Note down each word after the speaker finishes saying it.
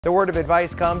The word of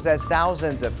advice comes as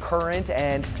thousands of current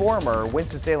and former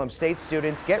Winston-Salem State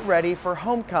students get ready for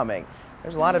homecoming.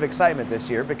 There's a lot of excitement this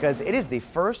year because it is the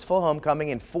first full homecoming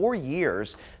in 4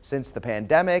 years since the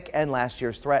pandemic and last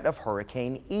year's threat of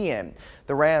Hurricane Ian.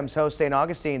 The Rams host St.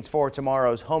 Augustine's for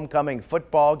tomorrow's homecoming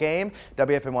football game.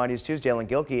 WFMY News 2's Jalen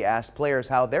Gilkey asked players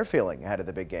how they're feeling ahead of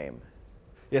the big game.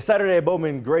 Yeah, Saturday at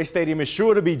Bowman Gray Stadium is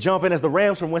sure to be jumping as the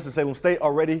Rams from Winston-Salem State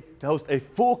are ready to host a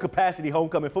full capacity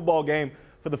homecoming football game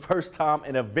for the first time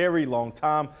in a very long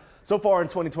time. So far in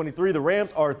 2023, the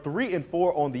Rams are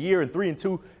 3-4 on the year and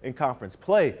 3-2 in conference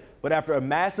play. But after a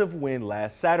massive win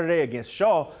last Saturday against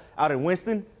Shaw out in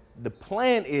Winston, the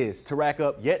plan is to rack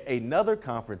up yet another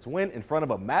conference win in front of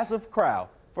a massive crowd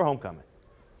for homecoming.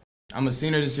 I'm a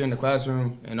senior this year in the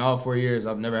classroom. In all 4 years,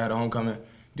 I've never had a homecoming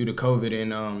due to COVID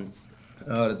and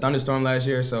the thunderstorm last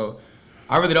year. So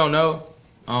I really don't know.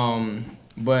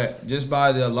 But just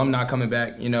by the alumni coming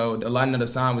back, you know, the lighting of the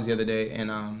sign was the other day,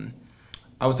 and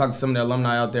I was talking to some of the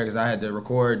alumni out there because I had to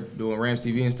record doing Rams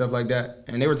TV and stuff like that,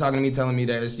 and they were talking to me, telling me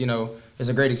that it's, you know, it's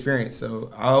a great experience.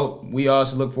 So I hope we all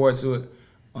should look forward to it.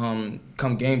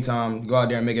 Come game time, go out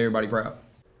there and make everybody proud.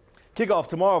 Kickoff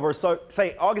tomorrow versus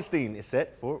St. Augustine is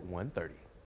set for 1:30.